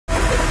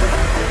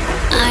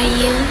Are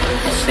you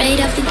afraid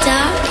of the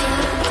dark?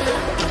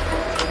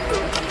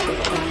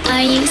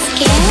 Are you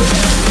scared?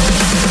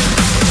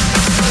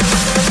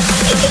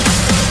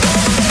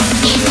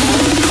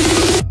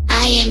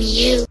 I am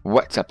you.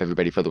 What's up,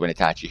 everybody?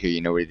 FTWitachi here. You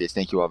know what it is.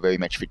 Thank you all very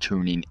much for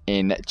tuning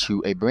in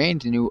to a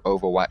brand new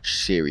Overwatch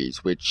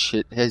series, which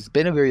it has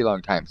been a very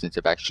long time since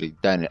I've actually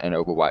done an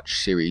Overwatch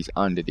series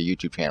onto the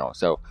YouTube channel.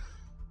 So,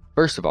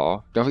 first of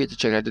all, don't forget to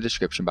check out the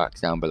description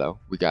box down below.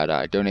 We got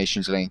a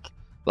donations link,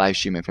 live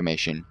stream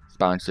information,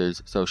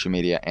 sponsors, social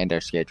media, and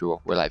our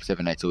schedule. We're live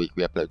 7 nights a week.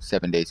 We upload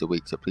 7 days a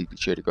week, so please be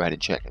sure to go ahead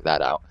and check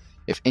that out.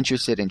 If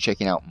interested in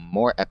checking out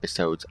more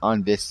episodes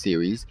on this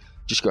series,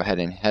 just go ahead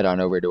and head on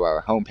over to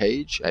our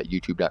homepage at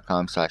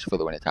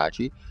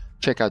youtube.com/FTWitachi.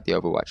 Check out the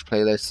Overwatch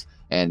playlist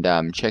and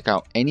check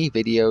out any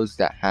videos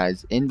that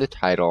has in the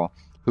title,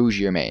 Who's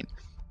Your Main?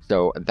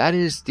 So that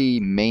is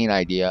the main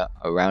idea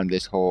around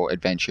this whole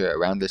adventure,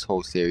 around this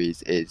whole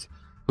series, is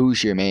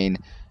who's your main?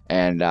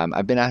 And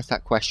I've been asked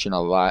that question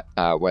a lot,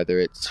 whether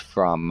it's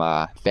from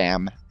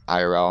fam,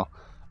 IRL,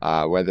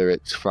 whether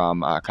it's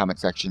from comment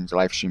sections,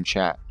 live stream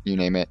chat, you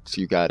name it,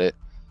 so you got it.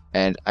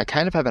 And I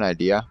kind of have an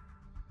idea,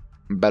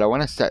 but I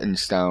want to set in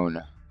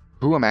stone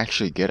who I'm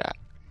actually good at.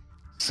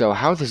 So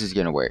how this is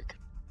going to work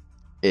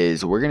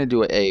is we're going to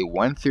do a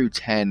 1 through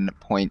 10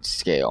 point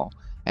scale,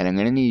 and I'm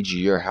going to need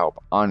your help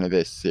on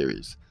this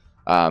series.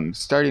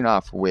 Starting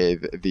off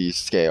with the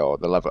scale,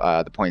 the level,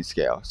 the point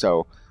scale.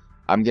 So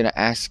I'm going to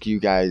ask you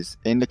guys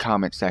in the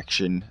comment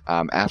section,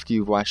 after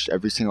you've watched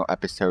every single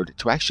episode,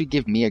 to actually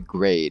give me a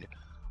grade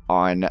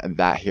on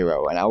that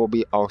hero, and I will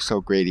be also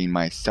grading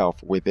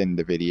myself within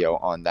the video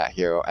on that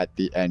hero at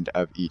the end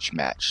of each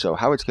match. So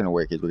how it's going to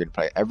work is we're going to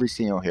play every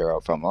single hero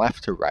from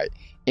left to right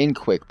in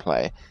quick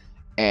play,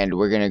 and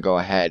we're going to go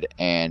ahead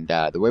and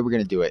the way we're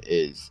going to do it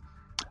is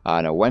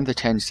on a 1 to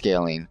 10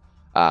 scaling.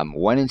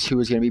 1 and 2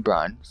 is going to be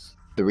bronze,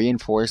 3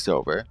 and 4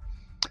 silver,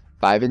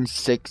 5 and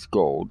 6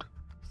 gold,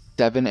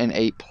 7 and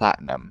 8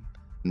 platinum,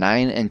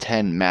 9 and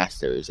 10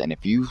 masters. And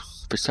if you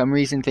for some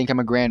reason think I'm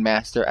a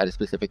grandmaster at a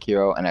specific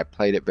hero and I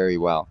played it very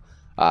well,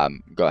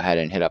 go ahead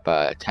and hit up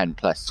a 10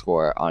 plus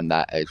score on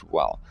that as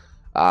well.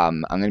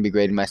 I'm going to be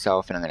grading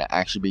myself, and I'm going to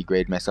actually be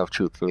grading myself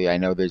truthfully. I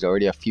know there's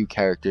already a few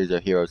characters or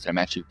heroes that I'm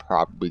actually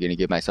probably going to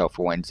give myself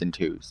 1s and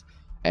 2s,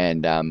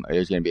 and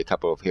there's going to be a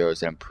couple of heroes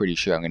that I'm pretty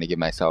sure I'm going to give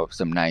myself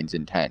some 9s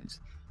and 10s.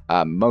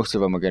 Most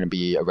of them are going to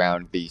be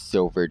around the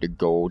silver to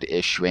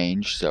gold-ish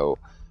range, so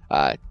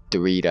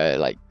 3 to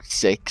like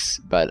 6,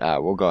 but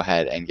we'll go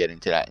ahead and get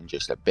into that in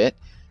just a bit.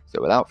 So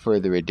without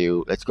further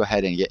ado, let's go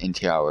ahead and get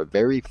into our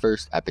very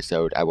first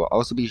episode. I will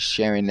also be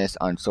sharing this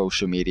on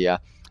social media,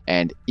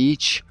 and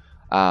each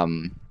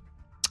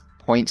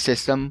point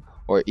system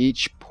or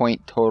each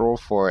point total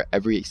for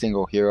every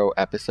single hero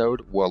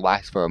episode will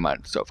last for a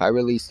month. So if I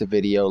release the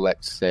video,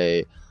 let's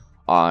say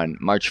on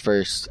March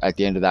 1st, at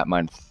the end of that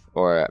month,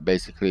 or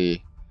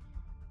basically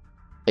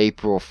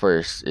April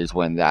 1st is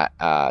when that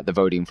the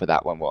voting for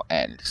that one will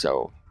end.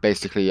 So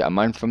basically a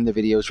month from the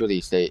video's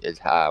release date is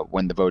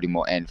when the voting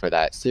will end for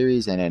that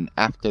series, and then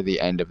after the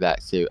end of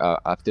that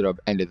after the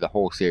end of the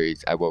whole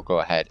series, I will go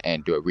ahead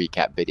and do a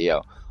recap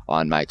video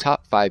on my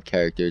top 5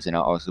 characters, and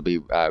I'll also be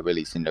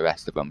releasing the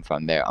rest of them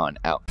from there on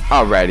out.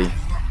 Alrighty,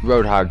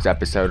 Roadhog's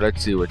episode.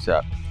 Let's see what's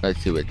up. Let's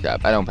see what's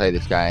up. I don't play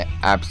this guy.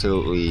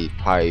 Absolutely,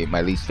 probably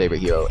my least favorite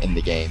hero in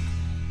the game,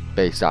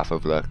 based off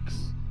of looks.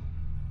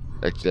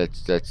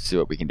 Let's see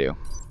what we can do.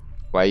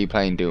 Why are you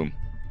playing Doom?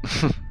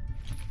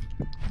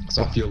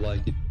 I feel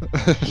like it.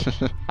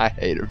 I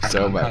hate him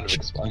so much.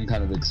 I'm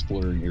kind of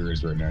exploring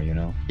heroes right now, you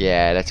know?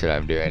 Yeah, that's what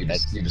I'm doing.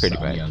 That's pretty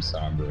much. I'm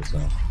Sombra, so.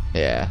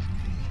 Yeah.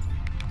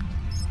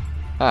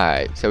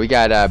 Alright, so we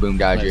got Boom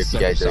Dodger. If you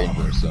guys are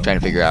trying to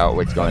figure out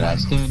what's going on.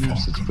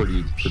 Standards, it's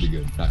pretty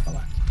good, not gonna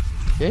lie.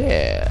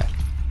 Yeah.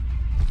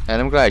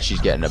 And I'm glad she's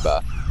getting a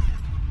buff.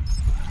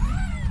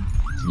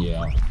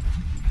 Yeah.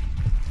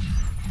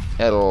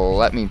 It'll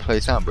let me play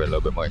Sombra a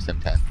little bit more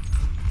sometimes.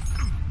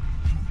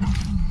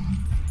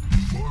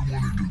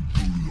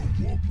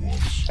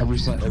 Every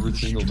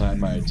single time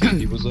my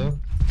TP was up,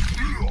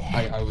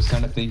 I was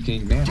kind of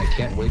thinking, man, I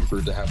can't wait for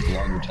it to have a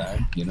longer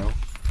time, you know?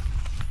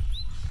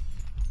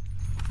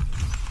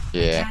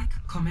 Yeah.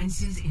 Attack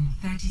commences in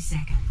 30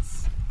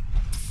 seconds.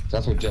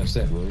 That's what Jeff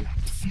said, really.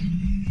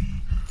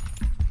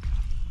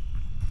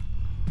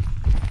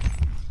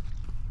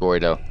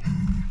 Gordo.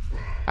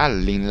 I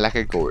lean like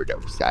a Gordo,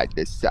 side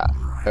to side,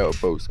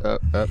 elbows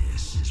up.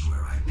 This is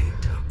where I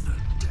picked up the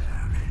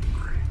damn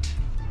ingredient.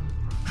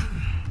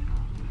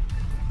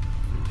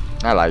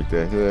 I like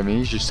this. I mean,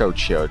 he's just so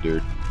chill,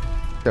 dude.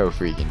 So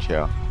freaking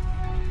chill. 5,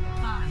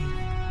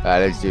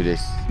 Alright, let's do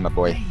this, my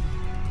boy. 3,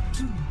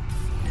 2,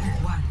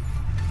 1.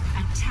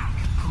 Attack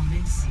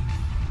commencing.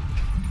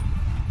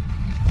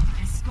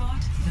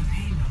 Escort the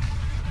payload.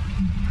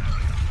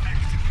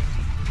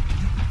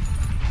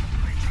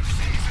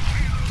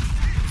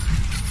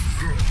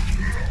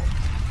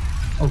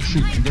 Oh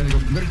shoot, I'm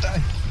gonna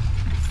die.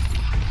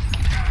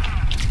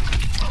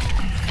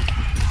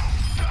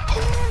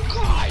 Oh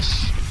gosh.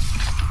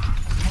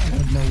 I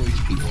have no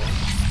HP left.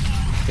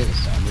 Get a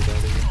sound out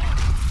of here.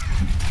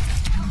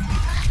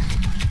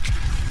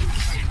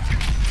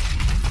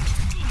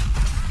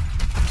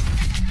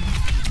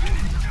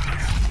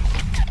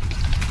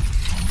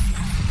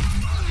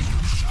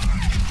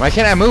 Why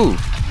can't I move?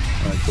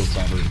 Alright, kill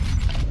somebody.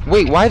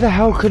 Wait, why the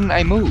hell couldn't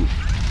I move?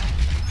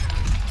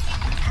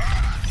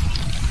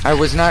 I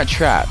was not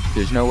trapped.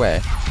 There's no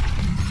way. I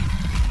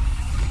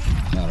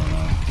don't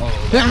know.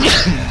 Oh,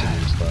 that's a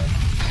weird spot.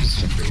 Just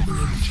jump over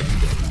it and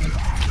change that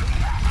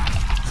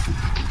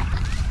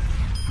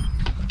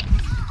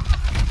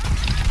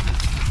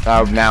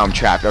Oh, now I'm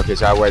trapped. Okay,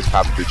 so I was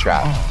probably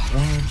trapped. Oh,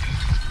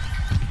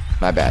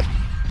 what? My bad.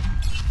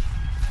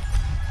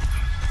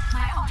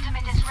 My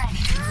ultimate is ready.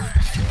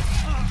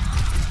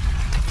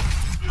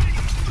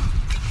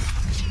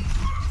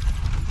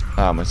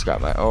 I almost got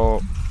my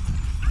ult.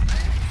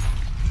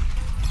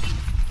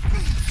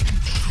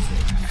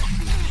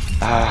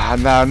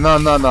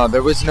 No.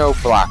 There was no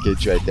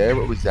blockage right there.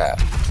 What was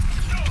that?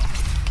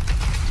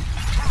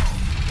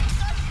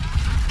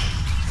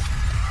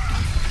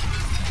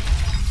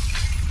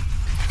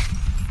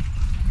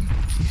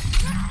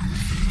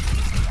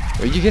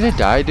 Are you gonna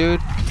die, dude?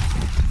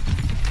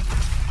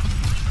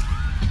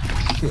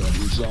 Good,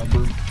 you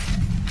somber.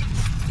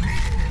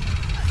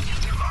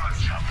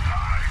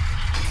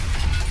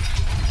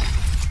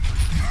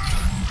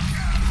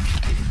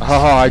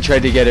 Oh, I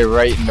tried to get it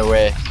right in the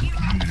way.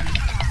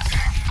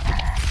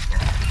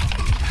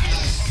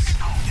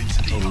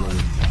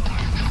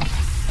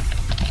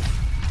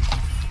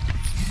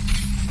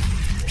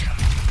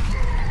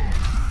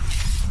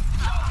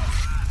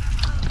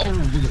 Oh,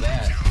 look at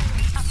that.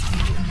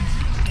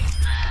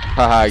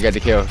 Haha, I got the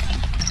kill.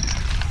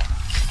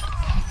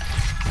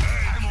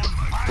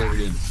 Very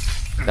good.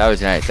 That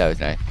was nice, that was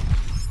nice.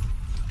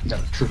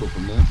 Got a triple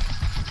from that.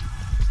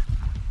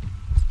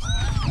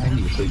 I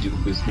need to play Duke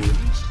Quiz here. The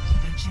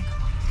checkpoint.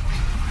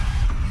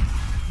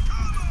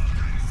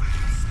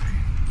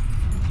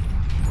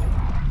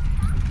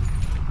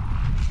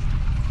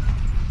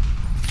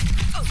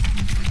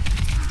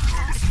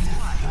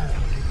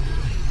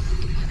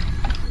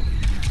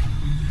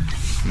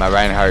 My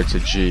Reinhardt's a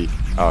G.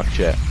 Oh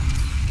shit.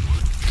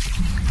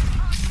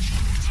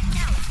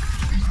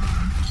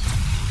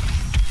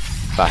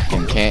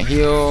 Fucking can't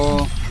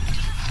heal.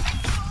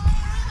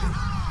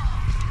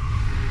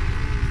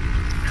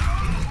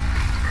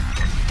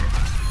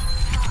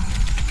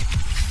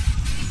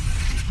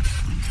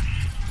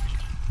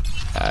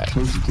 Alright,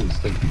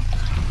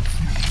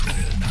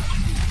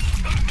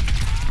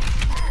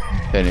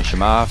 finish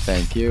him off,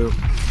 thank you.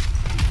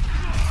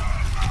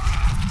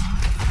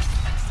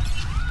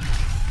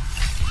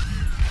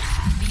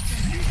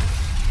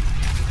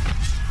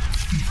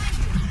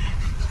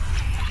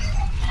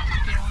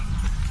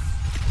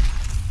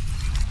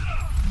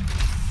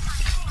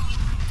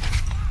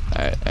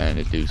 Alright, I'm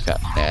gonna do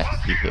something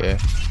nasty here.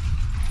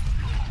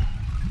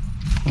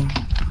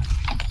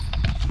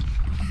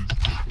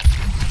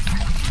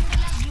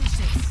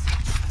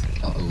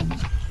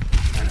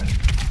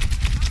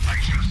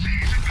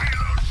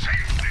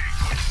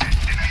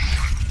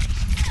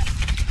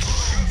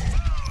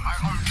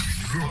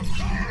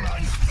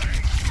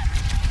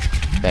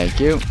 Thank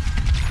you.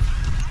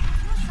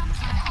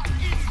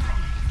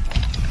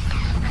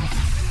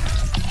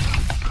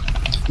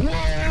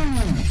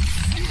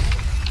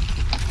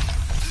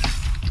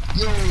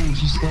 Yo,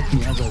 she slept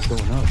me as I was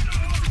going up.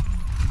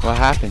 What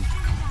happened?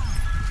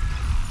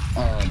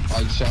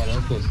 I shot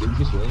up as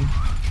Lucas way,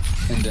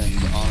 and then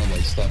Anna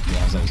like slept me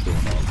as I was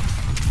going up.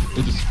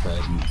 It just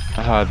surprised me.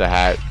 Oh, the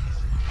hat.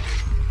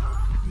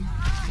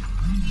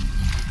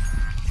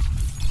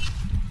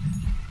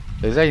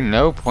 There's like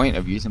no point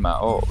of using my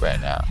ult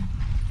right now.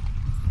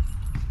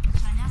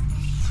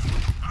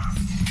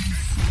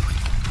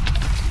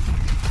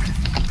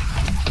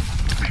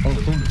 Oh,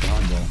 the phone is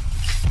behind though.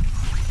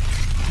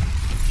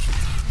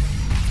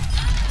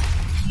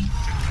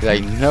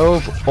 Like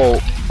no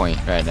ult point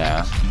right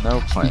now.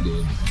 No point.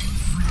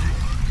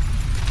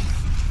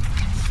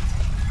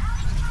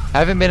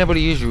 Haven't been able to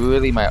use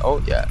really my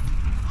ult yet.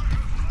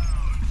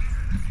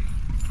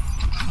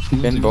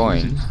 Been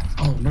boring.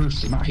 Oh,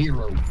 Mercy, my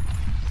hero.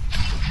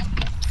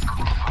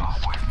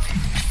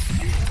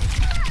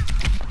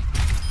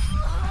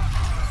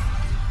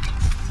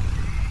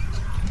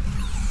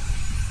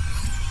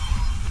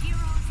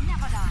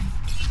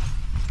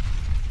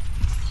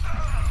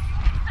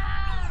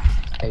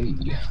 Hey.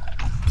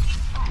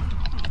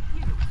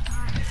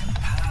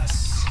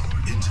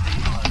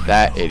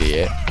 That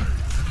idiot.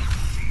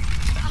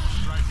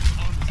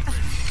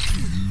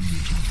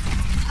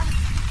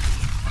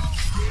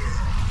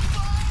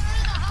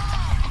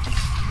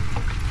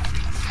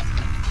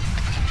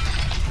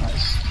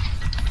 Nice.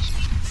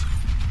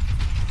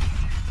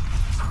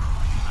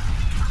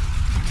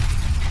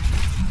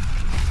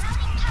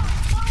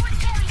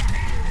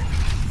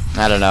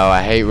 I don't know,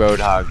 I hate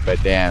Roadhog,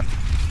 but damn.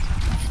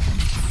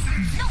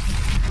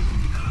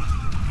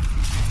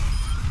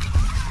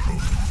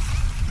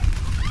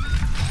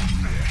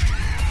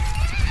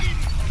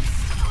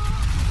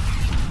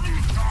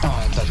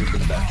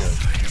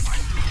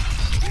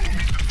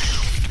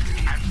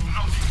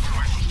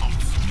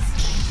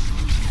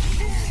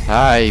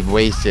 I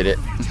wasted it.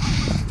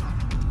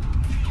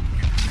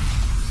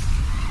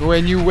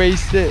 When you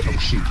waste it. Oh,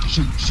 shoot.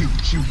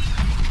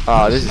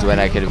 Oh, this is when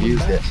I could have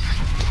used it.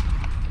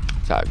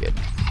 It's all good.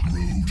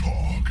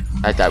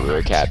 I thought we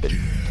were capping.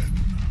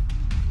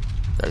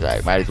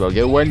 Alright, might as well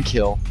get one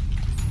kill.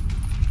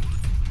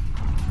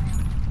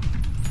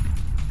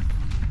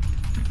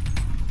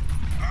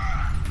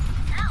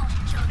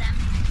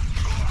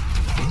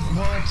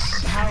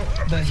 How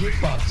the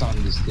hitbox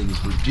on this thing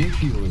is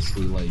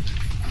ridiculously, like,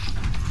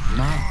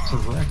 not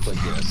correct, I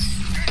guess.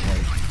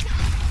 Like,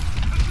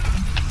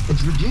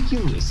 it's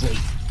ridiculous, like.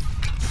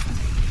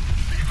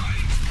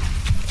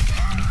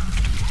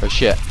 Oh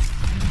shit.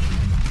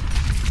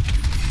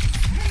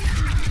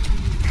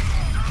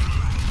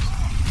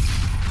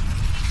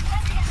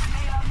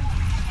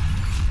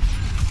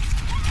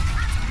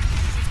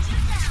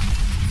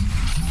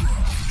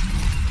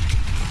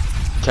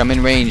 Come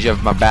in range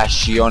of my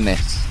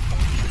bastiones.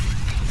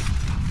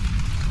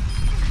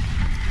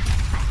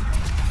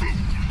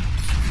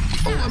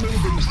 Oh, I made a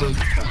big mistake.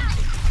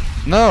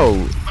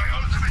 No!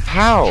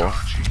 How?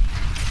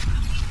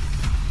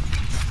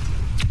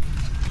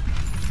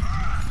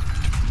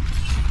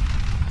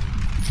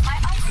 My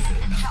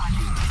ultimate is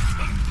charging.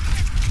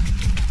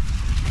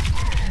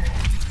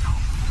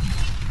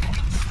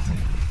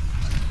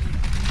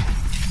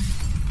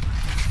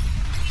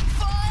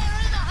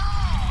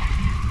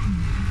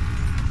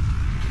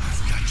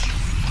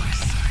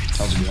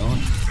 How's it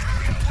going?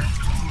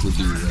 With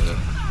your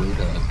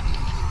Roadhog?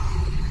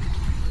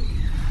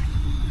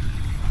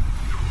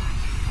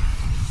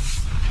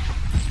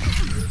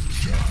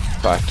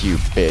 Fuck you,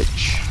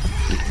 bitch.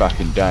 You're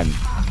fucking done.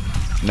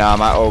 Nah,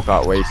 my ult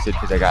got wasted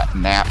because I got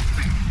napped.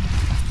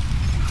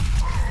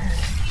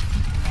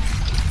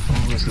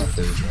 Oh, that's not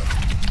there.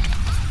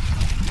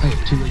 I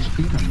have 2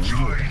 HP. I'm running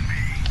away.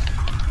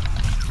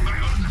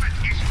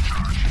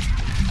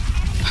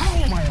 How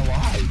am I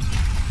alive?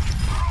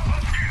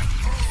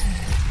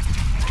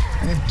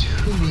 I have 2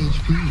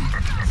 HP.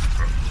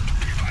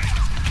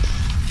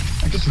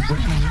 I just ran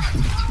away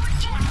from it.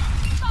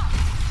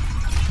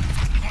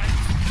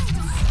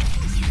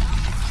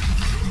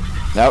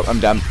 Nope, I'm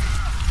done.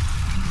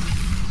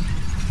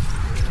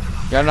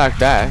 Got knocked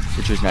back,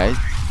 which was nice.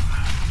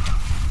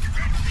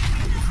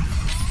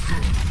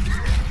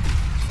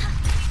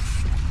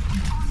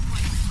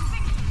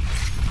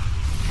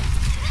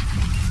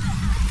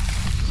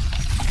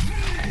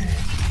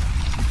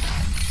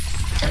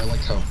 I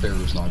like how Fair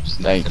was not just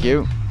Thank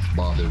you.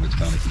 bother with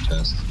trying to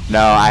contest.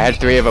 No, I had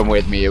 3 of them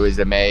with me. It was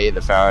the May,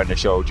 the Pharaoh, and the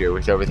Soldier,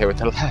 which was over there with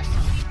the left.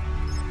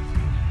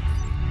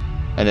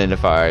 And then the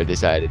Pharaoh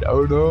decided,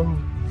 oh no.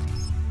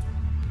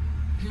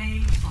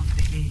 Play of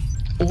the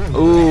game.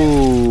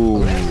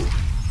 Ooh.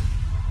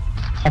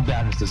 How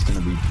bad is this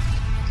gonna be?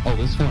 Oh,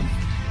 this one.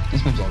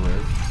 This one's all rare.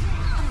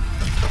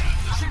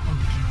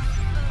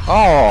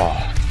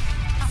 Oh.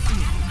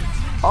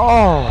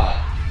 Oh.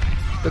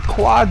 The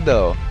quad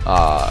though.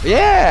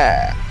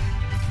 Yeah.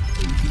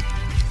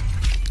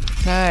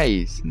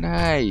 Nice,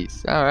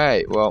 nice.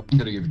 Alright, well. I'm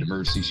gonna give it to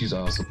Mercy. She's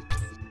awesome.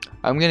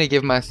 I'm gonna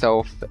give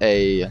myself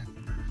a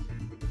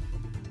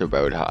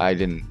Roadhog.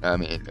 I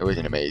mean, it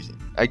wasn't amazing.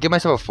 I'd give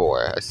myself a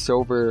 4. A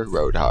silver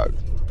Roadhog.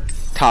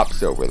 Top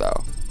silver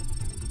though.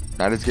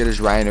 Not as good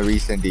as Ryan,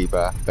 Arisa, and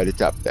Diva, but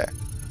it's up there.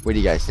 What do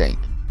you guys think?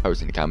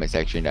 Post in the comment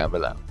section down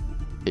below.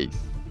 Peace.